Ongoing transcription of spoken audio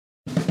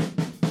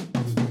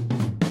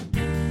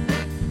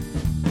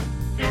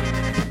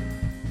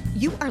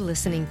You are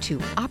listening to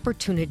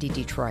Opportunity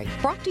Detroit,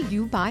 brought to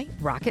you by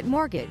Rocket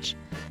Mortgage.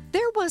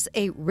 There was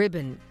a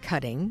ribbon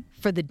cutting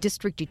for the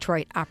District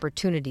Detroit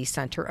Opportunity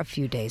Center a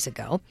few days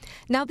ago.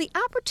 Now, the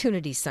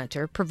Opportunity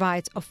Center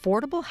provides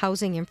affordable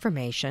housing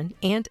information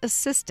and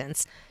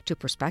assistance to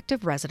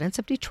prospective residents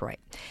of Detroit.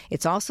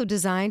 It's also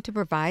designed to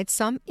provide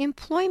some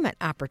employment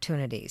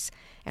opportunities.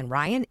 And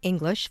Rian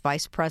English,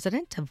 Vice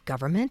President of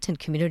Government and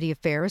Community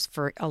Affairs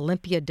for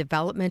Olympia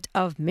Development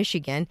of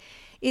Michigan,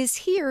 is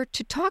here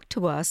to talk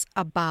to us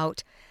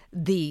about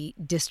the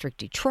District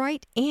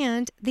Detroit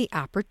and the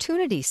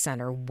Opportunity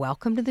Center.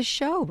 Welcome to the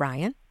show,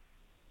 Rian.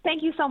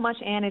 Thank you so much,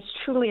 Ann. It's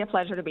truly a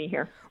pleasure to be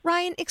here.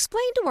 Rian,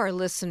 explain to our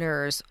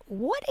listeners,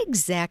 what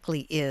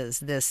exactly is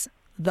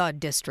the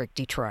District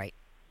Detroit?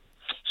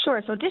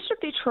 Sure. So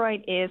District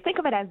Detroit think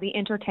of it as the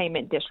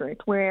entertainment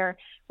district, where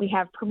we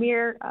have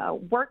premier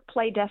work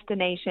play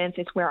destinations.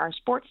 It's where our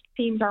sports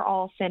teams are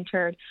all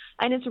centered.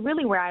 And it's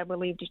really where I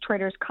believe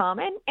Detroiters come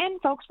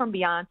and folks from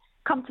beyond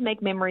come to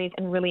make memories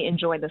and really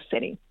enjoy the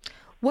city.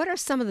 What are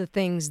some of the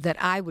things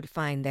that I would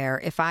find there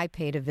if I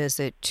paid a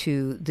visit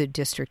to the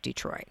District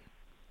Detroit?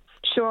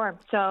 Sure.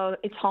 So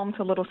it's home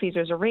to Little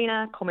Caesars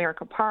Arena,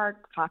 Comerica Park,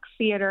 Fox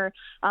Theater,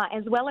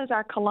 as well as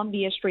our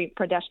Columbia Street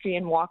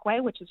pedestrian walkway,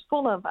 which is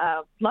full of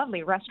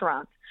lovely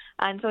restaurants.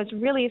 And so it's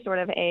really sort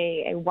of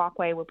a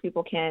walkway where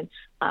people can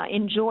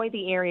enjoy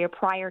the area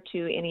prior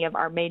to any of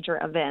our major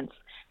events.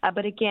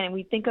 But again,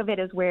 we think of it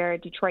as where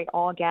Detroit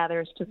all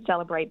gathers to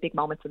celebrate big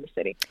moments in the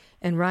city.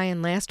 And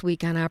Rian, last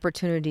week on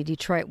Opportunity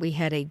Detroit, we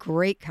had a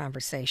great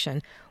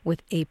conversation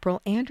with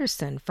April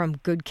Anderson from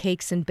Good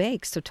Cakes and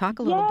Bakes. So talk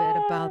a little bit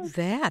about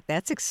that.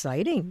 That's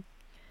exciting.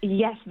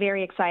 Yes,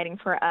 very exciting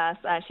for us.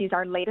 She's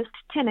our latest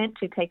tenant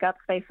to take up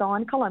space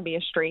on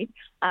Columbia Street.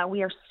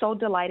 We are so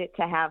delighted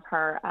to have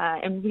her,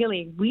 and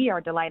really we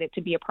are delighted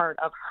to be a part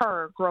of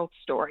her growth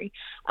story.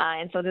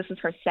 And so this is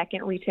her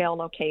second retail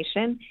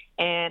location,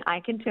 and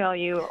I can tell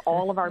you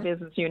all of our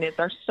business units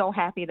are so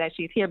happy that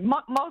she's here,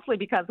 mostly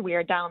because we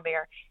are down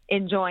there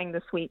enjoying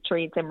the sweet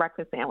treats and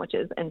breakfast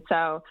sandwiches. And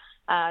so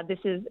this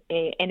is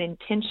an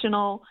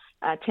intentional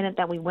tenant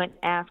that we went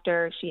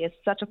after. She is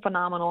such a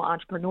phenomenal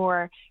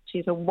entrepreneur.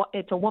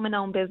 It's a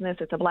woman-owned business.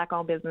 It's a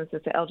Black-owned business.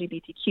 It's an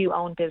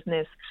LGBTQ-owned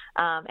business.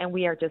 And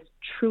we are just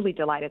truly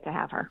delighted to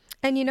have her.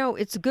 And, you know,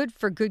 it's good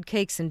for Good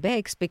Cakes and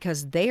Bakes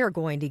because they are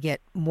going to get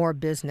more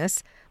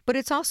business, but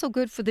it's also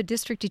good for the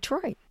District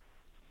Detroit.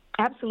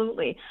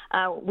 Absolutely.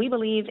 We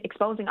believe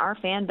exposing our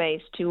fan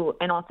base to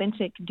an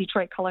authentic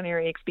Detroit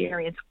culinary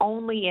experience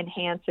only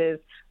enhances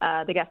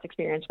the guest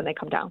experience when they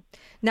come down.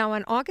 Now,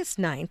 on August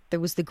 9th,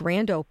 there was the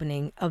grand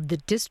opening of the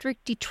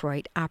District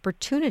Detroit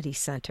Opportunity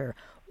Center.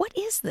 What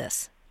is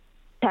this?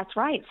 That's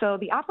right. So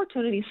the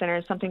Opportunity Center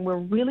is something we're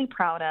really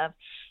proud of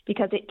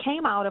because it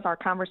came out of our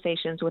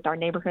conversations with our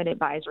Neighborhood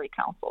Advisory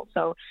Council.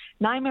 So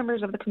 9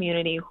 members of the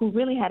community who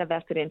really had a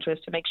vested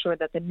interest to make sure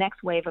that the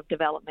next wave of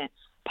development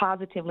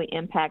positively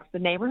impacts the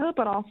neighborhood,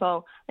 but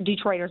also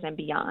Detroiters and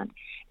beyond.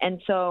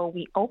 And so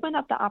we opened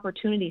up the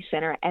Opportunity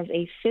Center as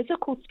a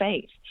physical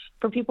space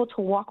for people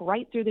to walk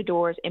right through the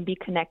doors and be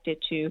connected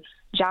to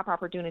job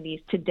opportunities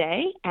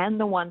today and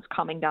the ones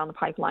coming down the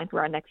pipeline through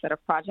our next set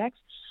of projects,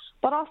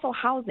 but also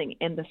housing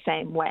in the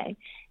same way.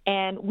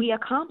 And we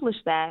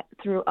accomplished that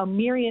through a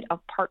myriad of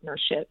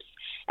partnerships.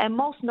 And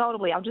most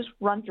notably, I'll just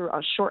run through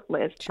a short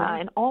list, Sure.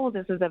 And all of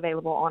this is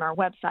available on our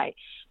website.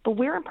 But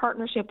we're in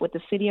partnership with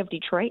the City of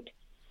Detroit,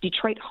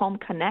 Detroit Home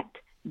Connect,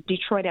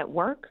 Detroit at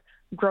Work,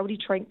 Grow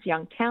Detroit's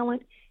Young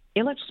Talent,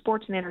 Illich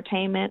Sports and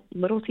Entertainment,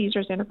 Little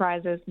Caesars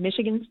Enterprises,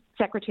 Michigan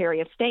Secretary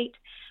of State,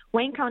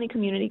 Wayne County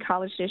Community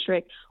College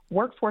District,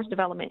 Workforce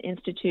Development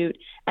Institute,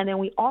 and then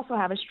we also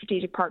have a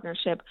strategic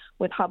partnership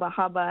with Hubba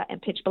Hubba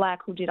and Pitch Black,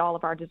 who did all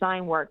of our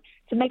design work,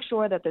 to make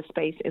sure that the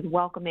space is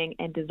welcoming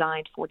and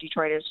designed for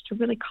Detroiters to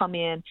really come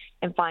in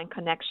and find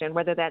connection,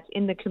 whether that's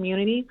in the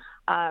community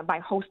by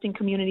hosting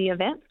community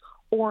events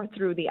or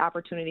through the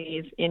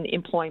opportunities in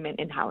employment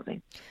and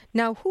housing.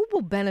 Now, who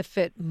will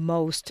benefit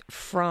most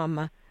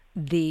from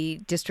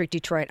the District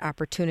Detroit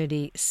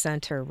Opportunity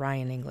Center,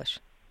 Rian English?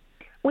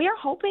 We are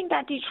hoping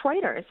that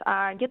Detroiters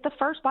get the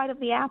first bite of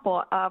the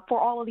apple for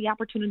all of the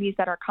opportunities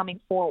that are coming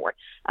forward.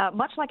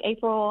 Much like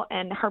April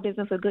and her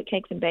business of Good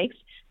Cakes and Bakes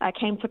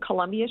came to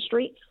Columbia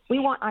Street, we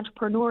want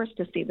entrepreneurs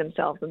to see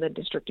themselves in the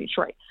District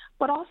Detroit.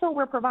 But also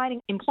we're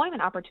providing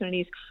employment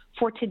opportunities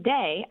for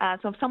today.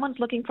 So if someone's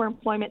looking for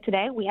employment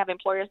today, we have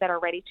employers that are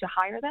ready to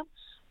hire them,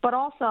 but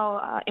also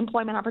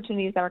employment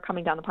opportunities that are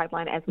coming down the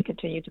pipeline as we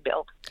continue to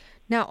build.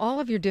 Now, all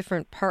of your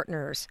different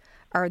partners,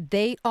 are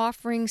they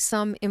offering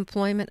some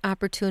employment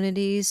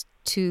opportunities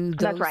to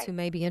those who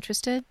may be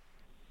interested?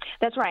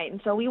 That's right.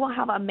 And so we will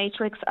have a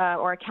matrix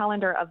or a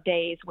calendar of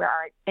days where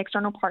our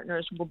external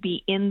partners will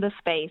be in the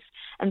space.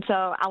 And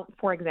so,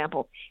 for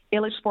example,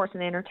 Illich Sports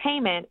and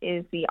Entertainment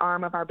is the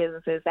arm of our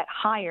businesses that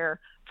hire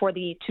for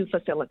the 2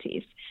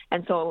 facilities.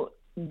 And so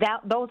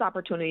those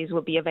opportunities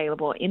will be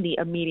available in the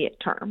immediate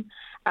term.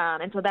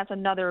 And so that's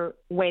another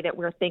way that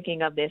we're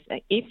thinking of this.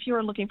 If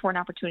you're looking for an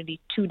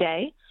opportunity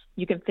today,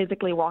 you can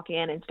physically walk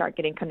in and start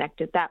getting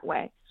connected that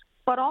way.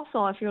 But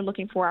also, if you're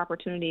looking for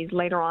opportunities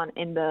later on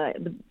in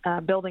the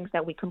buildings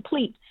that we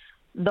complete,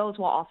 those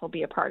will also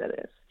be a part of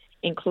this,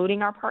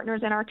 including our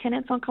partners and our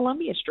tenants on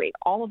Columbia Street.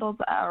 All of those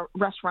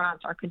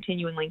restaurants are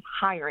continually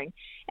hiring,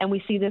 and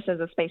we see this as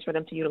a space for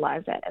them to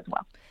utilize that as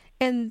well.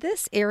 And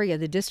this area,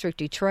 the District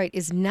Detroit,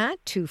 is not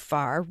too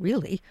far,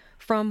 really,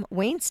 from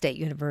Wayne State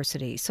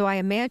University. So I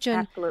imagine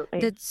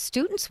Absolutely. that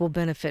students will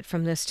benefit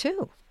from this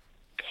too.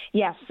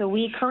 Yes, so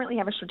we currently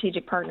have a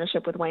strategic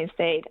partnership with Wayne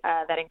State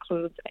that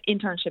includes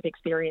internship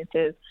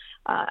experiences,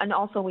 and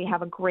also we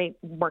have a great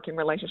working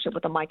relationship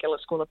with the Mike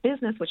Ellis School of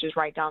Business, which is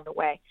right down the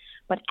way.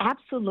 But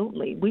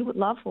absolutely, we would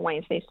love for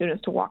Wayne State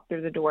students to walk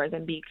through the doors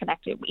and be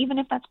connected, even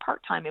if that's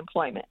part-time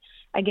employment.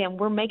 Again,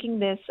 we're making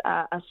this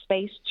a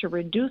space to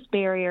reduce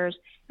barriers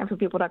and for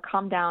people to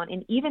come down,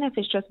 and even if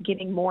it's just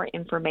getting more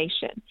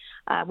information,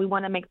 we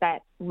want to make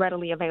that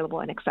readily available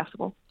and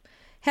accessible.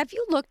 Have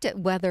you looked at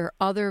whether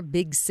other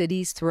big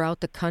cities throughout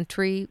the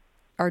country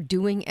are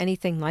doing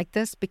anything like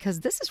this?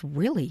 Because this is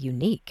really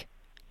unique.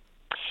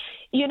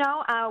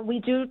 We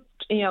do,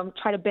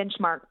 try to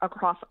benchmark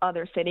across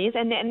other cities.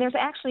 And there's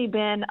actually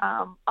been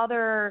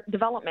other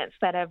developments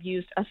that have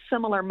used a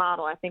similar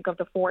model. I think of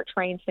the Fort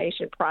train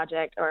station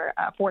project or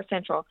Fort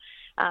Central.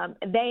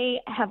 They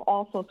have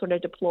also sort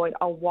of deployed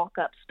a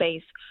walk-up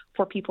space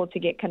for people to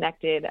get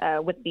connected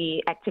with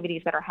the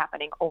activities that are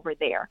happening over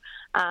there.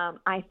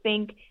 I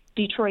think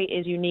Detroit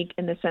is unique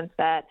in the sense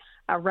that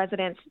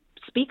residents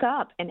speak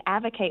up and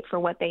advocate for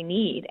what they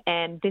need,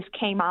 and this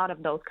came out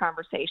of those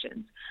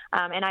conversations.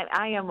 And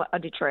I am a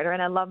Detroiter,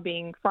 and I love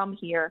being from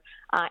here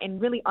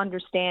and really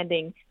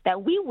understanding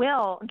that we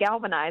will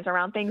galvanize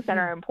around things that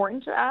are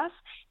important to us,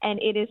 and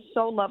it is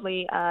so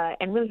lovely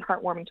and really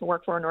heartwarming to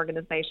work for an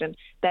organization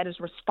that is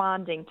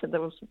responding to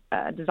those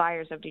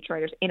desires of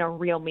Detroiters in a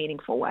real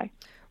meaningful way.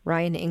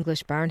 Rian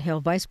English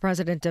Barnhill, Vice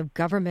President of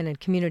Government and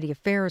Community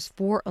Affairs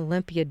for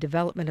Olympia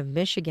Development of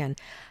Michigan.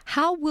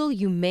 How will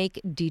you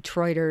make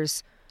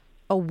Detroiters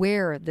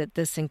aware that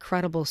this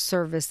incredible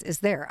service is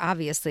there?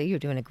 Obviously, you're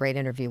doing a great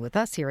interview with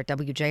us here at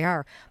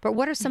WJR, but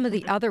what are some of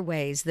the other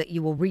ways that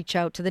you will reach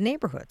out to the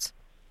neighborhoods?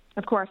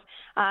 Of course.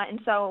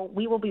 And so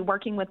we will be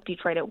working with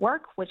Detroit at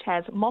Work, which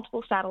has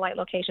multiple satellite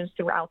locations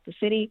throughout the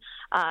city,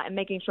 and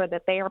making sure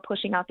that they are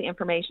pushing out the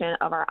information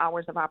of our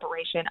hours of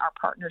operation, our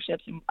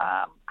partnerships, and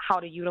how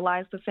to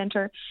utilize the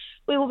center.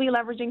 We will be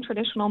leveraging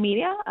traditional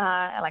media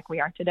like we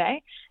are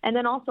today. And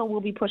then also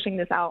we'll be pushing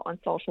this out on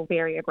social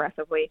very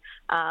aggressively,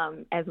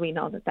 as we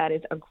know that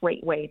is a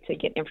great way to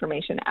get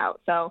information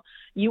out. So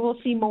you will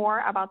see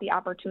more about the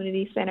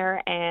Opportunity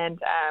Center and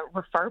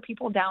refer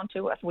people down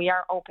to us. We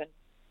are open.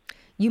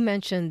 You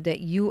mentioned that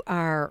you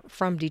are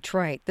from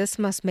Detroit. This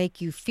must make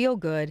you feel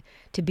good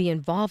to be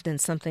involved in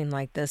something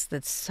like this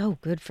that's so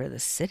good for the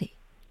city.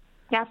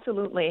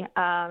 Absolutely.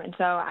 And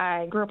so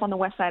I grew up on the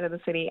west side of the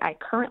city. I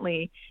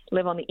currently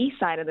live on the east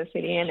side of the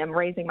city and am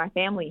raising my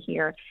family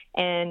here.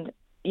 And,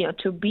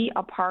 to be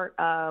a part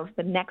of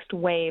the next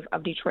wave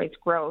of Detroit's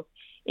growth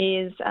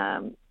is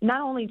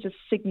not only just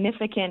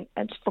significant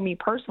for me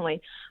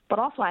personally, but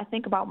also I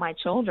think about my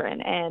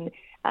children and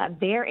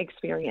their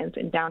experience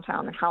in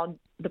downtown and how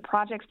the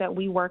projects that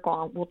we work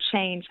on will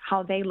change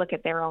how they look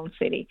at their own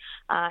city.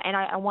 And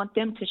I want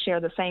them to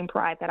share the same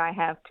pride that I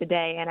have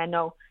today. And I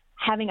know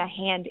having a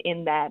hand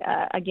in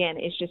that, again,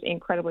 is just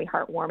incredibly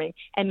heartwarming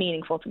and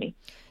meaningful to me.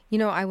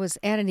 I was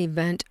at an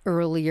event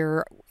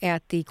earlier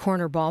at the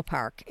Corner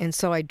Ballpark, and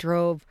so I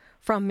drove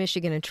from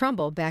Michigan and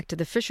Trumbull back to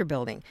the Fisher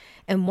Building.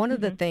 And one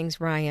of the things,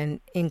 Rian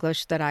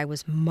English, that I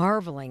was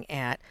marveling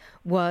at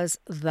was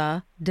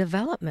the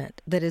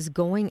development that is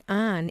going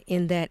on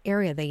in that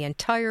area, the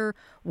entire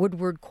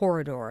Woodward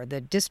Corridor, the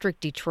District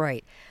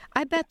Detroit.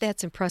 I bet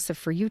that's impressive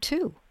for you,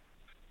 too.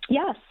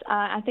 Yes,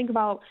 I think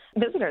about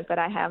visitors that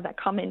I have that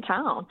come in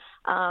town,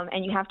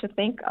 and you have to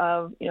think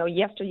of,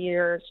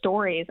 yesteryear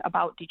stories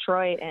about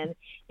Detroit and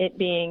it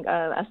being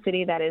a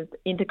city that is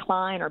in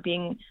decline or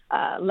being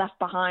left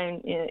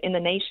behind in the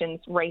nation's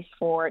race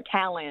for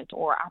talent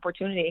or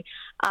opportunity.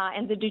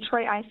 And the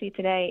Detroit I see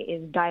today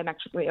is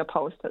diametrically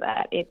opposed to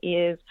that. It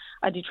is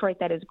a Detroit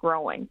that is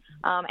growing.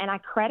 And I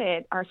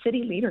credit our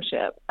city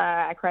leadership.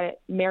 I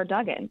credit Mayor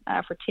Duggan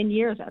for 10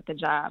 years at the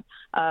job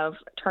of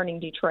turning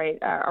Detroit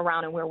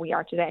around and where we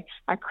are today.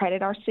 I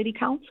credit our city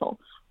council,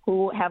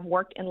 who have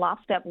worked in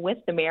lockstep with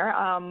the mayor,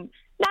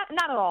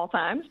 not at all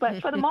times,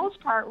 but for the most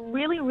part,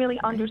 really, really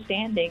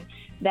understanding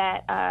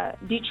that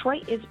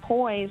Detroit is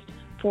poised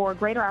for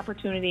greater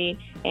opportunity,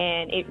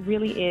 and it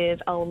really is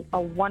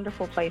a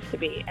wonderful place to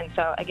be. And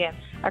so, again,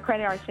 I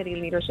credit our city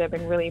leadership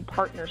and really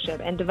partnership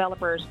and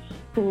developers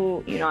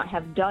who,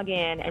 have dug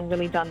in and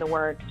really done the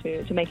work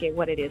to make it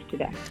what it is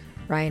today.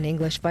 Rian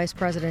English, Vice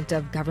President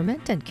of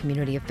Government and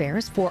Community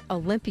Affairs for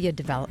Olympia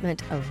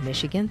Development of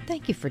Michigan.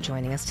 Thank you for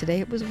joining us today.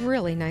 It was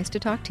really nice to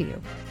talk to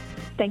you.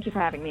 Thank you for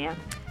having me, Ann.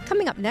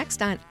 Coming up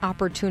next on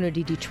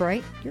Opportunity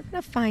Detroit, you're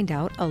going to find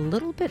out a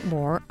little bit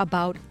more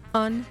about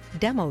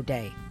Undemo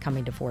Day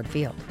coming to Ford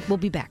Field. We'll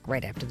be back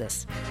right after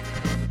this.